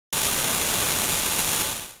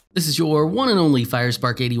This is your one and only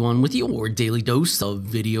Firespark81 with your daily dose of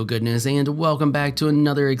video goodness, and welcome back to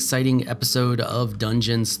another exciting episode of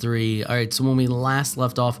Dungeons 3. Alright, so when we last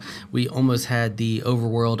left off, we almost had the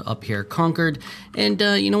overworld up here conquered, and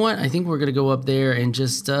you know what? I think we're gonna go up there and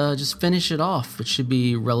just finish it off. It should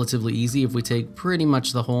be relatively easy if we take pretty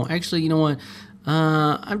much the whole. Actually, you know what?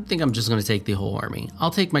 I think I'm just gonna take the whole army.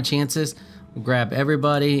 I'll take my chances. We'll grab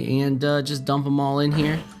everybody and just dump them all in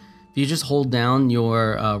here. If you just hold down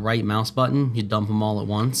your right mouse button, you dump them all at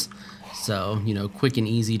once. So, you know, quick and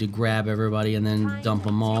easy to grab everybody and then dump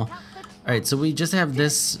them all. Alright, so we just have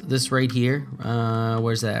this right here.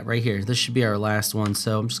 Where's that? Right here. This should be our last one.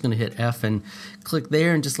 So I'm just going to hit F and click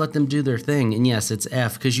there and just let them do their thing. And yes, it's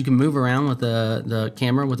F because you can move around with the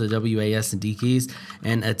camera with the W, A, S, and D keys.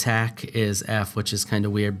 And attack is F, which is kind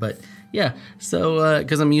of weird. But yeah, so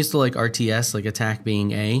because I'm used to like RTS, like attack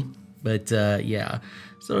being A. But yeah.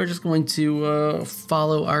 So we're just going to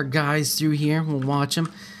follow our guys through here. We'll watch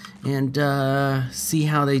them and see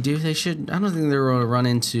how they do. They should, I don't think they're going to run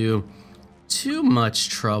into too much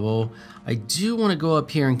trouble. I do want to go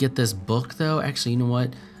up here and get this book though. Actually, you know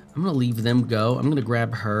what? I'm going to leave them go. I'm going to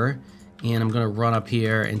grab her and I'm going to run up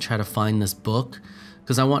here and try to find this book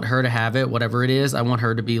because I want her to have it, whatever it is. I want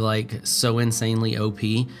her to be like so insanely OP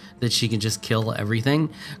that she can just kill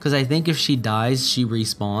everything. Because I think if she dies, she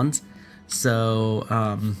respawns. So,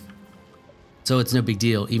 so it's no big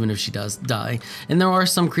deal, even if she does die. And there are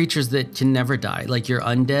some creatures that can never die. Like your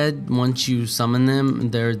undead, once you summon them,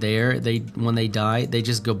 they're there. When they die, they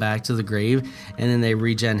just go back to the grave, and then they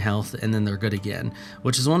regen health, and then they're good again.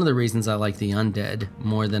 Which is one of the reasons I like the undead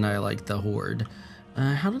more than I like the horde.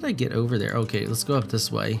 How did I get over there? Okay, let's go up this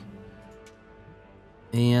way.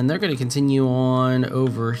 And they're going to continue on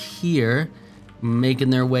over here, making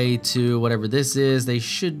their way to whatever this is. They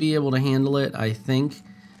should be able to handle it, I think.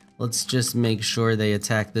 Let's just make sure they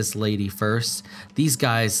attack this lady first. These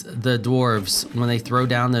guys, the dwarves, when they throw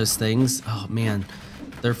down those things, oh man,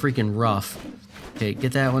 they're freaking rough. Okay,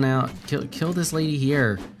 get that one out. Kill this lady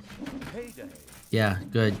here. Yeah,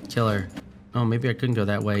 good. Kill her. Oh, maybe I couldn't go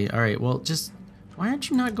that way. All right, well, just... Why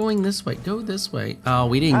aren't you not going this way? Go this way. Oh,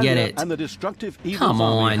 we didn't get it. And the destructive evil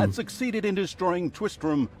army had succeeded in destroying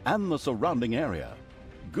Twistrum and the surrounding area.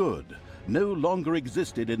 Good no longer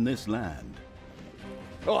existed in this land.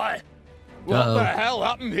 What the hell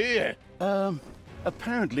happened here?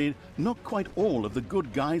 Apparently, not quite all of the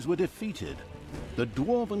good guys were defeated. The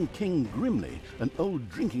Dwarven King Grimly, an old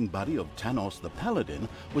drinking buddy of Tanos the Paladin,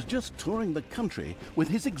 was just touring the country with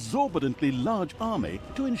his exorbitantly large army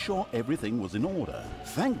to ensure everything was in order.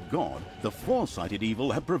 Thank God, the foresighted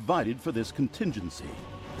evil had provided for this contingency.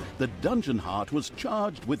 The Dungeon Heart was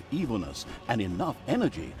charged with evilness and enough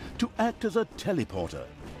energy to act as a teleporter.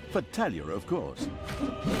 For Talia, of course.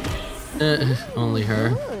 Only her.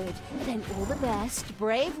 Good. Then all the best,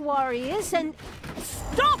 brave warriors, and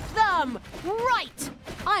stop them! Right!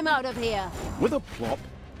 I'm out of here. With a plop,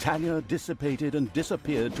 Talia dissipated and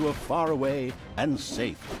disappeared to a faraway and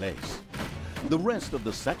safe place. The rest of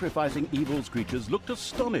the sacrificing evil's creatures looked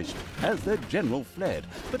astonished as their general fled,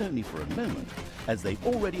 but only for a moment, as they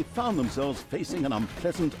already found themselves facing an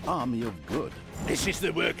unpleasant army of good. This is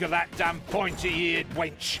the work of that damn pointy-eared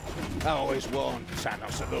wench. I always warned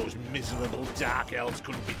Tanos that those miserable dark elves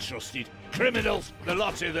couldn't be trusted. Criminals, the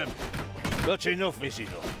lot of them. But enough is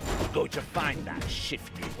enough. I'm going to find that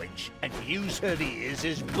shifty wench and use her ears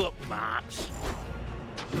as bookmarks.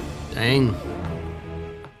 Dang.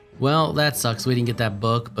 Well, that sucks. We didn't get that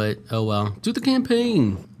book, but oh well. Do the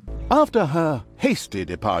campaign. After her hasty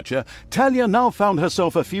departure, Talia now found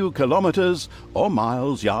herself a few kilometers, or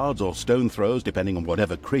miles, yards, or stone throws, depending on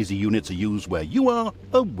whatever crazy units are used where you are,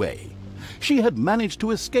 away. She had managed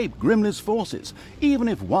to escape Grimly's forces, even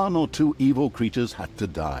if one or two evil creatures had to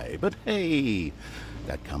die. But hey,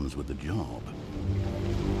 that comes with the job.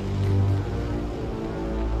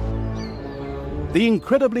 The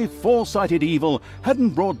incredibly foresighted evil hadn't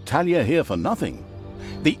brought Talia here for nothing.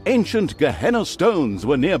 The ancient Gehenna Stones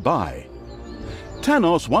were nearby.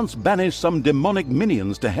 Tanos once banished some demonic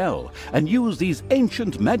minions to hell and used these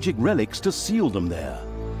ancient magic relics to seal them there.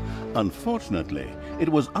 Unfortunately, it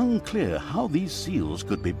was unclear how these seals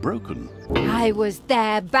could be broken. I was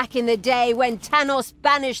there back in the day when Tanos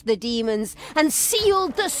banished the demons and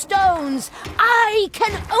sealed the stones. I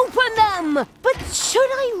can open them! But should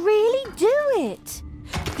I really do it?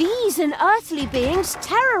 These unearthly beings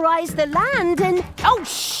terrorize the land and... Oh,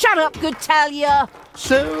 shut up, good Talia!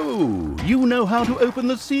 So, you know how to open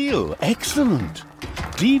the seal. Excellent.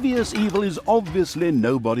 Devious evil is obviously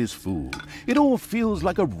nobody's fool. It all feels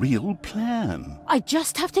like a real plan. I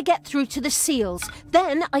just have to get through to the seals.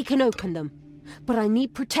 Then I can open them. but I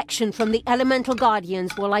need protection from the elemental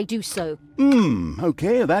guardians while I do so.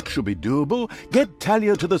 Okay, that should be doable. Get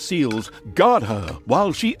Talia to the seals. Guard her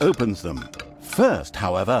while she opens them. First,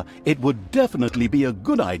 however, it would definitely be a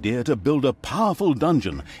good idea to build a powerful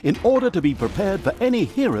dungeon in order to be prepared for any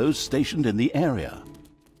heroes stationed in the area.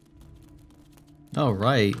 All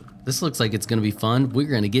right, this looks like it's gonna be fun. We're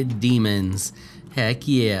gonna get demons. Heck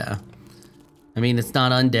yeah. I mean, it's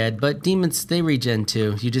not undead, but demons, they regen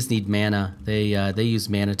too. You just need mana. They use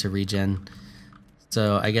mana to regen.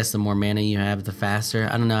 So I guess the more mana you have, the faster.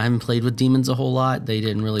 I don't know, I haven't played with demons a whole lot. They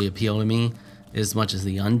didn't really appeal to me as much as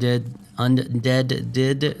the undead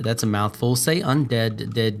did. That's a mouthful. Say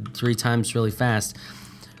undead did 3 times really fast.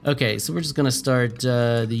 Okay, so we're just gonna start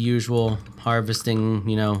the usual harvesting,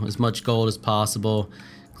 you know, as much gold as possible,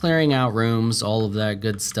 clearing out rooms, all of that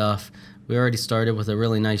good stuff. We already started with a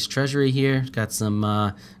really nice treasury here. Got some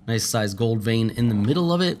nice sized gold vein in the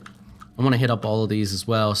middle of it. I want to hit up all of these as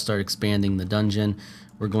well, start expanding the dungeon.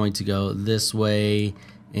 We're going to go this way,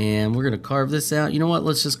 and we're going to carve this out. You know what?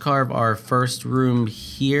 Let's just carve our first room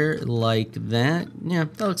here like that. Yeah,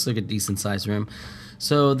 that looks like a decent sized room.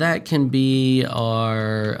 So that can be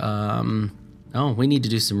our... oh, we need to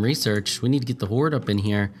do some research. We need to get the horde up in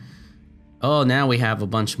here. Oh, now we have a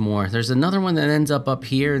bunch more. There's another one that ends up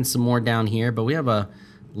here and some more down here, but we have a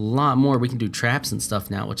lot more. We can do traps and stuff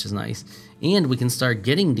now, which is nice. And we can start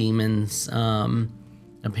getting demons.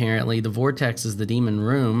 Apparently, the vortex is the demon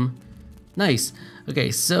room. Nice. Okay,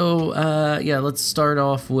 so yeah, let's start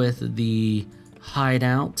off with the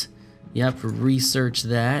hideout. Yep, research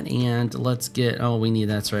that, and let's get... Oh, we need...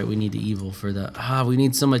 That's right, we need the evil for the... we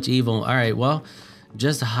need so much evil. All right, well...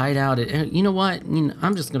 Just hide out. You know what?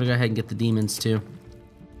 I'm just gonna go ahead and get the demons too.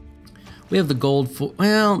 We have the gold for...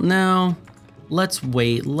 Well, no. Let's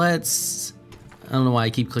wait. Let's... I don't know why I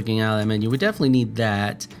keep clicking out of that menu. We definitely need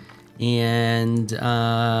that. And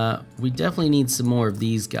we definitely need some more of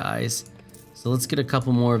these guys. So let's get a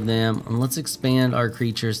couple more of them. And let's expand our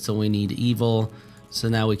creatures till we need evil. So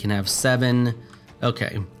now we can have 7.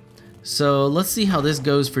 Okay. So let's see how this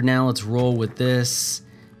goes for now. Let's roll with this.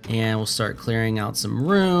 And we'll start clearing out some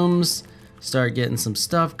rooms, start getting some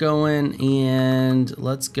stuff going, and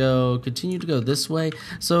let's go, continue to go this way.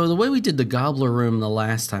 So the way we did the gobbler room the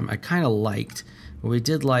last time, I kind of liked. We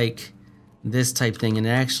did like this type thing, and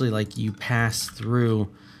actually like you pass through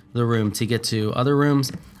the room to get to other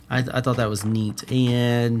rooms. I thought that was neat.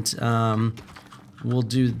 And we'll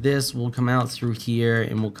do this, we'll come out through here,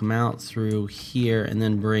 and we'll come out through here, and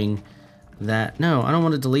then bring... that. No, I don't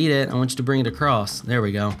want to delete it. I want you to bring it across. There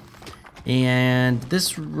we go. And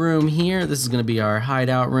this room here, this is going to be our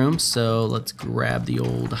hideout room. So let's grab the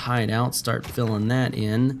old hideout, start filling that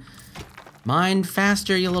in. Mine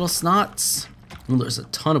faster, you little snots. Ooh, there's a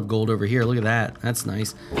ton of gold over here. Look at that. That's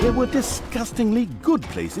nice. There were disgustingly good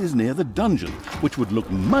places near the dungeon, which would look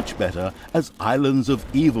much better as islands of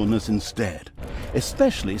evilness instead.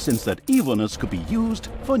 Especially since that evilness could be used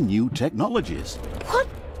for new technologies. What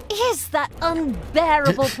is that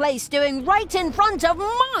unbearable place doing right in front of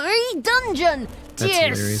my dungeon? That's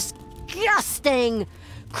hilarious. Disgusting!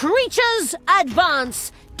 Creatures,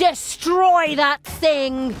 advance! Destroy that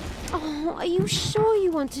thing! Oh, are you sure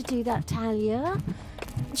you want to do that, Talia?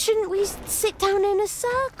 Shouldn't we sit down in a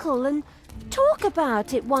circle and talk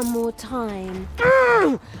about it one more time?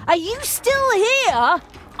 Are you still here?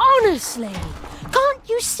 Honestly! Can't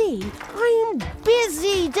you see? I'm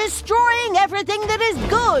busy destroying everything that is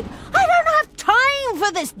good. I don't have time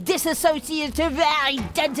for this dissociative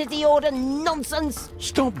identity order nonsense.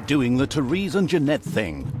 Stop doing the Therese and Jeanette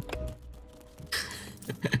thing.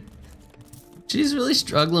 She's really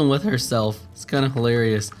struggling with herself. It's kind of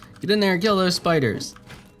hilarious. Get in there and kill those spiders.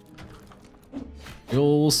 The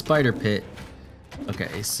old spider pit.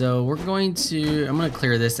 Okay, so we're going to... I'm going to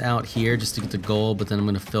clear this out here just to get the gold, but then I'm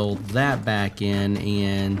going to fill that back in,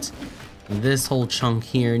 and this whole chunk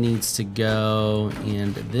here needs to go,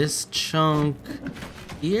 and this chunk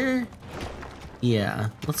here? Yeah,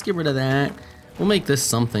 let's get rid of that. We'll make this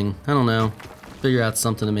something. I don't know. Figure out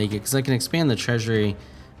something to make it, because I can expand the treasury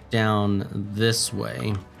down this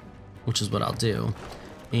way, which is what I'll do.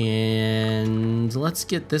 And let's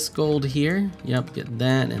get this gold here. Yep, get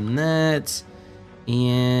that and that.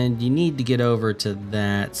 And you need to get over to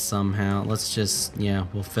that somehow. Let's just, yeah,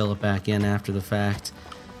 we'll fill it back in after the fact.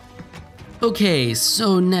 Okay,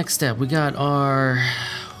 so next step, we got our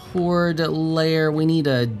horde layer. We need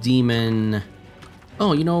a demon.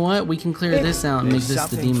 Oh, you know what? We can clear this out and make this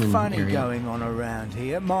the demon area. There's something funny going on around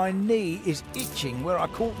here. My knee is itching where I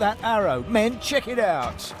caught that arrow. Men, check it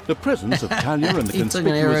out. The presence of Talia and the He took an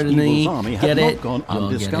arrow conspicuous to the knee. evil's army Get had it? not gone You'll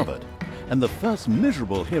undiscovered. and the first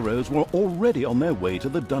miserable heroes were already on their way to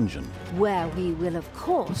the dungeon. Where we will, of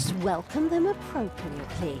course, welcome them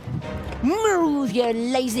appropriately. Move, you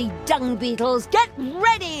lazy dung beetles! Get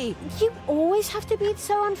ready! You always have to be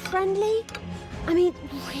so unfriendly? I mean,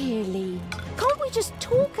 really? Can't we just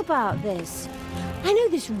talk about this? I know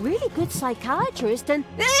this really good psychiatrist and...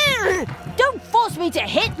 Don't force me to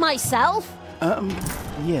hit myself!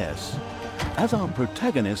 Yes. As our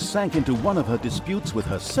protagonist sank into one of her disputes with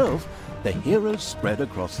herself, the heroes spread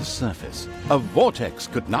across the surface. A vortex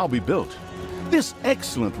could now be built. This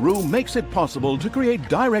excellent room makes it possible to create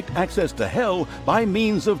direct access to hell by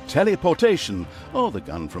means of teleportation, or the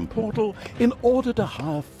gun from Portal, in order to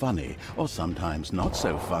hire funny, or sometimes not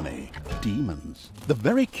so funny, demons. The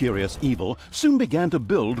very curious evil soon began to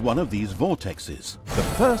build one of these vortexes. The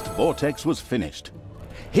first vortex was finished.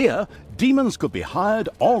 Here, demons could be hired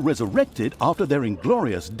or resurrected after their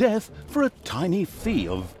inglorious death for a tiny fee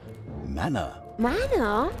of mana.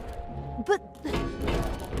 Mana?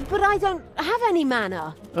 But I don't have any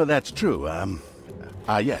mana. Oh, that's true.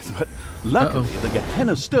 Yes, but luckily the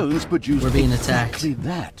Gehenna Stones produce exactly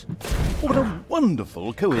that. What a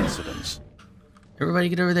wonderful coincidence. Everybody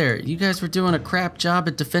get over there. You guys were doing a crap job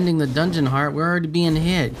at defending the dungeon heart. We're already being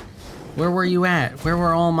hit. Where were you at? Where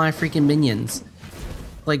were all my freaking minions?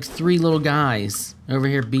 Like 3 little guys over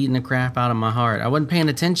here beating the crap out of my heart. I wasn't paying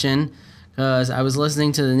attention because I was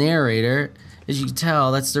listening to the narrator. As you can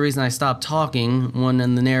tell, that's the reason I stopped talking when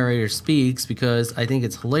the narrator speaks, because I think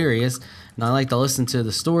it's hilarious and I like to listen to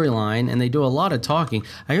the storyline, and they do a lot of talking.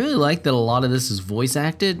 I really like that a lot of this is voice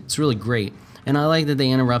acted. It's really great. And I like that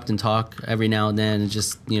they interrupt and talk every now and then and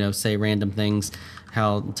just, you know, say random things.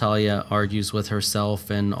 How Talia argues with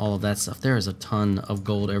herself and all of that stuff. There is a ton of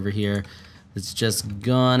gold over here. It's just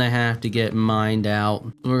gonna have to get mined out.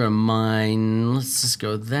 We're gonna mine, let's just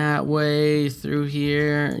go that way through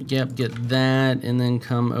here. Yep, get that, and then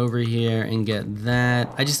come over here and get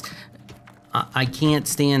that. I can't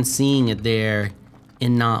stand seeing it there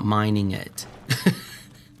and not mining it.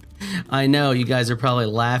 I know you guys are probably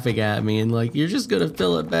laughing at me and like, you're just gonna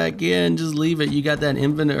fill it back in, just leave it. You got that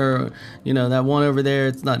infinite, or you know, that one over there,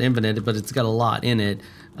 it's not infinite, but it's got a lot in it.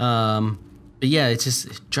 But yeah, it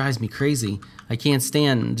drives me crazy. I can't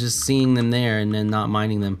stand just seeing them there and then not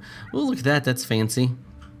mining them. Oh, look at that, that's fancy.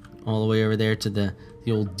 All the way over there to the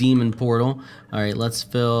old demon portal. All right, let's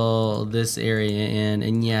fill this area in.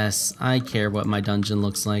 And yes, I care what my dungeon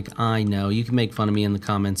looks like. I know, you can make fun of me in the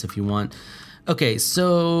comments if you want. Okay,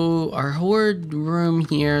 so our horde room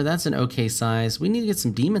here, that's an okay size. We need to get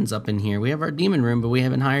some demons up in here. We have our demon room, but we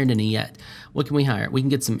haven't hired any yet. What can we hire? We can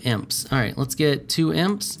get some imps. All right, let's get 2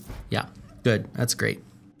 imps. Yeah. Good, that's great.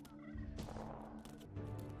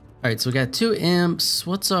 All right, so we got 2 imps.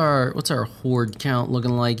 What's our horde count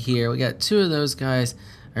looking like here? We got 2 of those guys.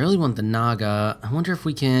 I really want the Naga. I wonder if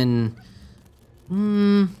we can.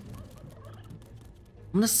 I'm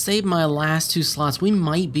gonna save my last 2 slots. We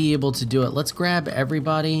might be able to do it. Let's grab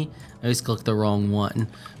everybody. I always clicked the wrong one.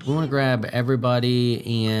 We want to grab everybody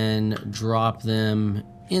and drop them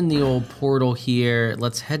in the old portal here.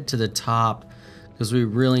 Let's head to the top, because we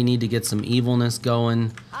really need to get some evilness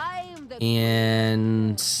going.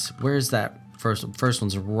 And where's that first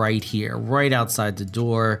one's right here, right outside the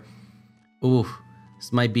door. Ooh,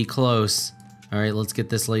 this might be close. All right, let's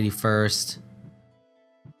get this lady first.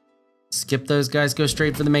 Skip those guys, go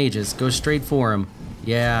straight for the mages. Go straight for them.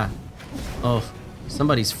 Yeah. Oh,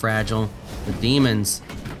 somebody's fragile. The demons.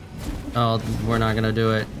 Oh, we're not gonna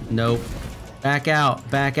do it. Nope. Back out,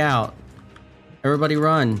 back out. Everybody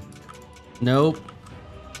run. Nope.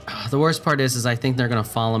 The worst part is I think they're gonna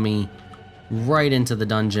follow me right into the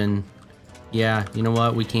dungeon. Yeah, you know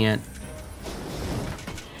what? We can't.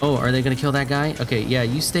 Oh, are they gonna kill that guy? Okay, yeah,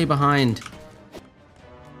 you stay behind.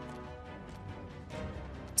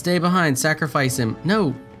 Stay behind, sacrifice him.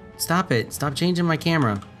 No, stop it. Stop changing my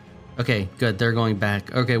camera. Okay, good, they're going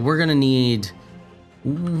back. Okay, we're gonna need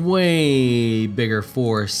way bigger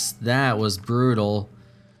force. That was brutal.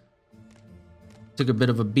 Took a bit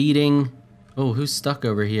of a beating. Oh, who's stuck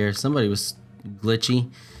over here? Somebody was glitchy.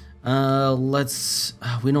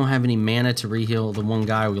 We don't have any mana to reheal the one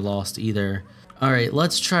guy we lost either. All right,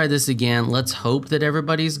 let's try this again. Let's hope that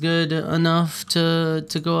everybody's good enough to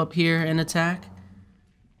go up here and attack.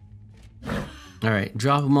 All right,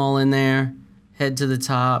 drop them all in there. Head to the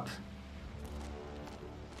top.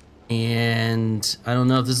 And I don't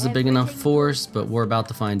know if this is a big enough force, but we're about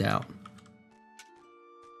to find out.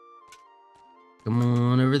 Come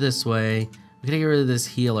on over this way. We gotta get rid of this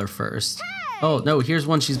healer first. Oh, no, here's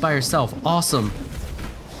one. She's by herself. Awesome.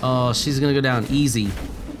 Oh, she's gonna go down easy.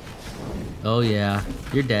 Oh, yeah.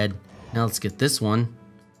 You're dead. Now let's get this one.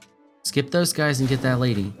 Skip those guys and get that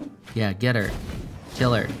lady. Yeah, get her.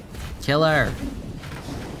 Kill her. Kill her.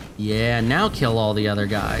 Yeah, now kill all the other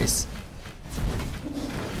guys.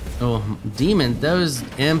 Oh, demon, those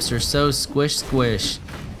imps are so squish.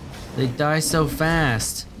 They die so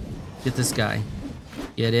fast. Get this guy.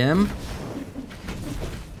 Get him.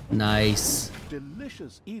 Nice.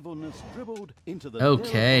 Delicious evilness dribbled into the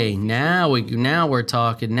Okay, now we're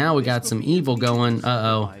talking. Now we got some evil going.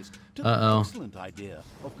 Uh-oh. Uh-oh. Excellent idea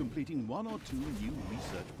of completing 1 or 2 new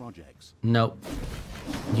research projects. Nope.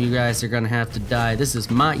 You guys are gonna have to die. This is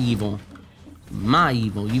my evil. My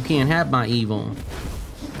evil. You can't have my evil.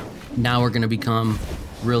 Now we're gonna become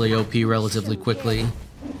really OP relatively quickly.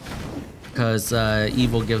 Because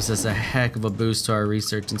evil gives us a heck of a boost to our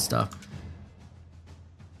research and stuff.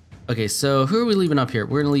 Okay, so who are we leaving up here?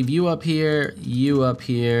 We're gonna leave you up here,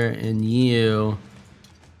 and you.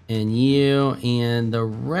 And you, and the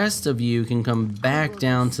rest of you can come back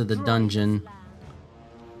down to the dungeon.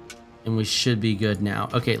 And we should be good now.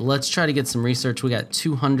 Okay, let's try to get some research. We got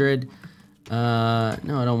 200. No, I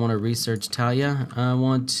don't want to research Talia. I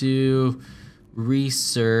want to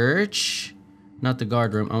research, not the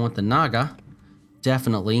guard room. I want the Naga,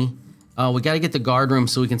 definitely. We got to get the guard room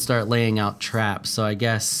so we can start laying out traps. So I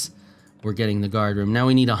guess we're getting the guard room. Now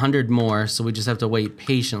we need 100 more, so we just have to wait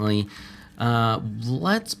patiently.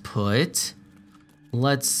 Let's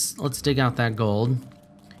dig out that gold.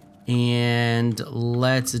 And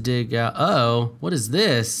let's dig out, oh, what is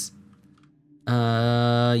this?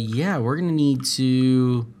 Yeah, we're gonna need to,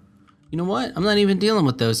 you know what? I'm not even dealing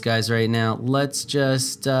with those guys right now. Let's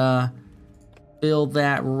just, fill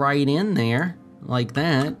that right in there, like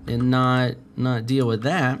that, and not deal with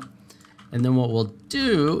that. And then what we'll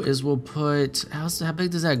do is we'll put, how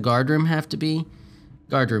big does that guard room have to be?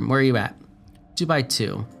 Guard room, where are you at?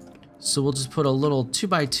 2x2. So we'll just put a little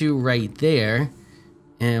 2x2 right there,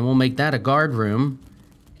 and we'll make that a guard room.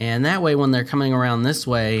 And that way, when they're coming around this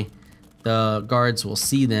way, the guards will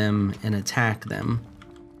see them and attack them.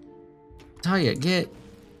 Talia, get.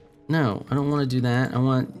 No, I don't want to do that. I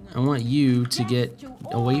want you to get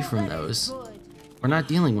away from those. We're not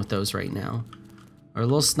dealing with those right now. Our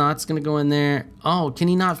little snot's gonna go in there. Oh, can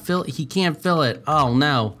he not fill it? He can't fill it. Oh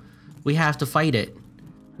no, we have to fight it.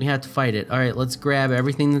 We have to fight it. All right, let's grab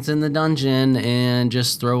everything that's in the dungeon and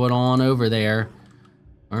just throw it on over there.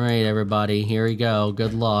 All right, everybody, here we go.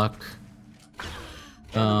 Good luck.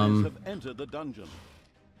 Enemies have entered the dungeon.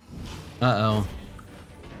 Uh-oh.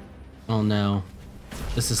 Oh no.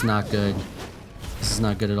 This is not good. This is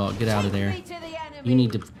not good at all. Get out of there. You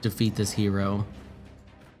need to defeat this hero.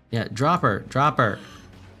 Yeah, drop her. Drop her.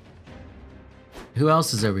 Who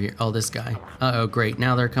else is over here? Oh, this guy. Uh-oh, great.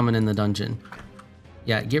 Now they're coming in the dungeon.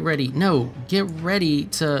 Yeah, get ready. No, get ready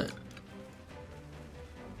to...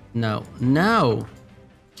 No, no.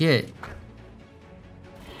 Get.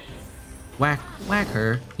 Whack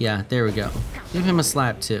her. Yeah, there we go. Give him a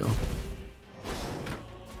slap too.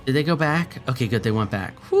 Did they go back? Okay, good, they went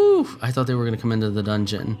back. Whew, I thought they were gonna come into the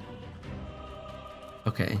dungeon.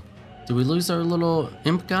 Okay, did we lose our little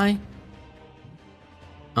imp guy?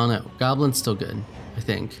 Oh no, Goblin's still good, I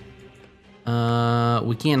think.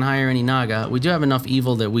 We can't hire any Naga. We do have enough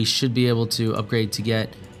evil that we should be able to upgrade to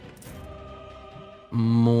get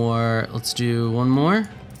more. Let's do one more.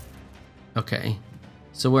 Okay,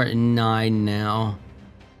 so we're at 9 now.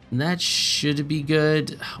 That should be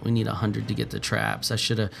good. We need 100 to get the traps. I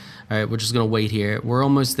should have. All right, we're just gonna wait here. We're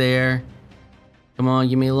almost there. Come on,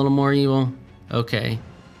 give me a little more evil. Okay.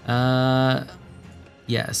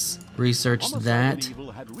 Yes. Research that.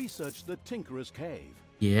 Evil had researched the Tinkerer's Cave.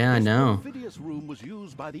 Yeah, I know. Room was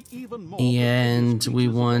used by the even more and we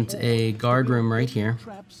want a guard room right here.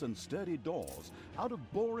 Traps and sturdy doors out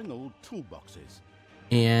of boring old toolboxes.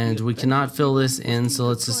 And we cannot fill this in, so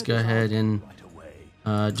let's just go ahead and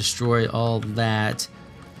destroy all that.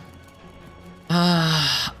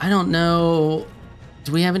 I don't know.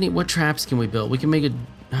 Do we have any? What traps can we build? We can make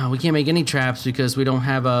a. We can't make any traps because we don't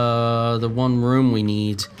have the one room we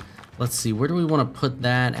need. Let's see. Where do we want to put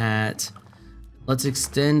that at? Let's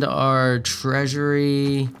extend our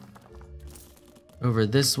treasury over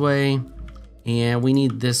this way, and we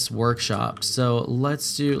need this workshop. So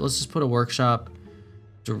let's just put a workshop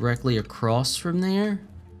directly across from there,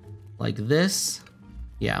 like this.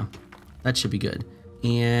 Yeah, that should be good.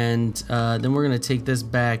 And then we're gonna take this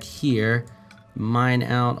back here, mine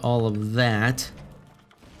out all of that.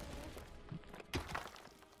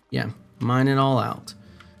 Yeah, mine it all out.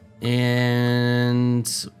 And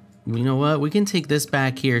you know what? We can take this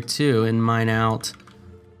back here too and mine out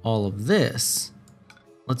all of this.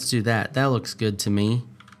 Let's do that. That looks good to me.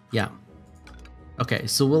 Yeah. Okay,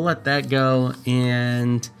 so we'll let that go,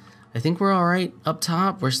 and I think we're all right up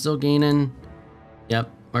top. We're still gaining. Yep,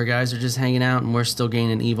 our guys are just hanging out and we're still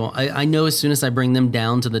gaining evil. I know as soon as I bring them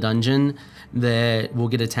down to the dungeon that we'll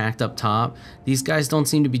get attacked up top. These guys don't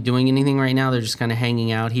seem to be doing anything right now. They're just kind of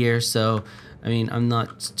hanging out here. So, I mean, I'm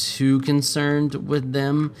not too concerned with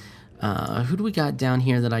them. Who do we got down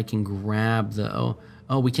here that I can grab though?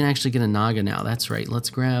 Oh, we can actually get a Naga now. That's right. Let's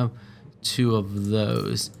grab 2 of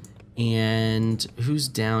those. And who's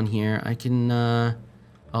down here? I can,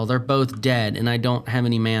 oh, they're both dead and I don't have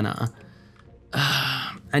any mana.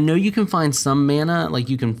 I know you can find some mana, like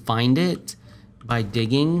you can find it by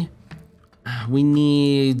digging. We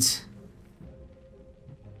need...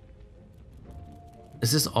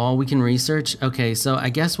 Is this all we can research? Okay, so I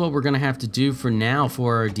guess what we're gonna have to do for now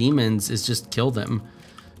for our demons is just kill them.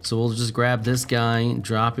 So we'll just grab this guy,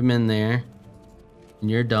 drop him in there, and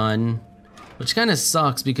you're done. Which kind of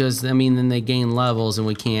sucks because, I mean, then they gain levels and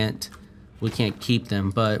we can't keep them,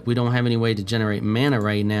 but we don't have any way to generate mana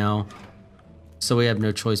right now. So we have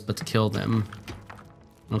no choice but to kill them.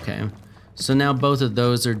 Okay, so now both of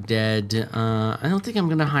those are dead. I don't think I'm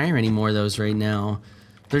gonna hire any more of those right now.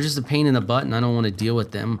 They're just a pain in the butt and I don't want to deal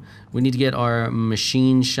with them. We need to get our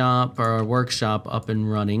machine shop or our workshop up and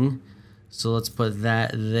running. So let's put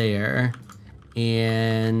that there.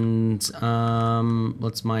 And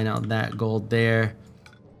let's mine out that gold there.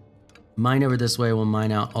 Mine over this way, we'll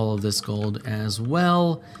mine out all of this gold as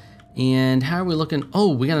well. And how are we looking?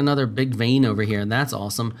 Oh, we got another big vein over here. That's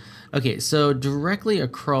awesome. Okay, so directly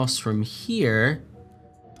across from here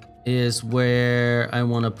is where I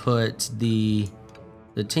want to put the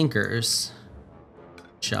Tinker's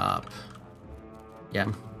shop.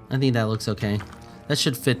 Yeah, I think that looks okay. That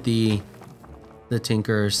should fit the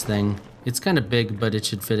Tinker's thing. It's kind of big, but it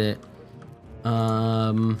should fit it.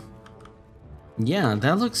 Yeah,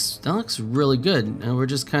 that looks really good. And we're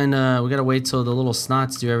just kind of, we gotta wait till the little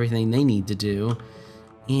snots do everything they need to do.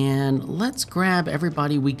 And let's grab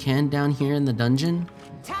everybody we can down here in the dungeon.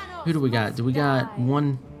 Who do we got? Do we got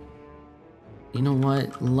one? You know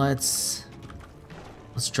what? Let's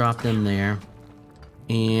drop them there.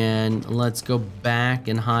 And let's go back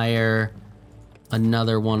and hire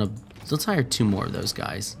another one of, let's hire 2 more of those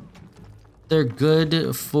guys. They're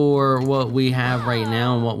good for what we have right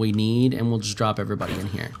now and what we need, and we'll just drop everybody in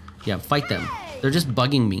here. Yeah, fight them. They're just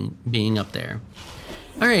bugging me being up there.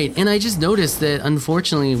 All right, and I just noticed that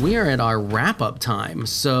unfortunately we are at our wrap-up time.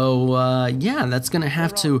 So yeah, that's gonna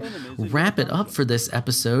have to wrap it up for this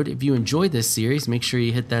episode. If you enjoyed this series, make sure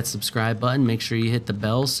you hit that subscribe button, make sure you hit the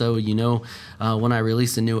bell so you know when I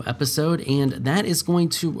release a new episode. And that is going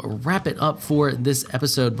to wrap it up for this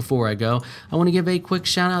episode. Before I go, I wanna give a quick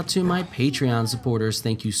shout out to my Patreon supporters.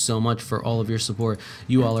 Thank you so much for all of your support.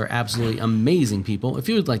 You all are absolutely amazing people. If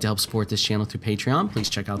you would like to help support this channel through Patreon, please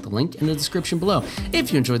check out the link in the description below.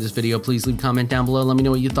 If you enjoyed this video, please leave a comment down below. Let me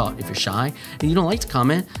know what you thought. If you're shy and you don't like to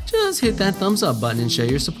comment, just hit that thumbs up button and show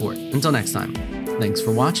your support. Until next time, thanks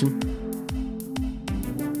for watching.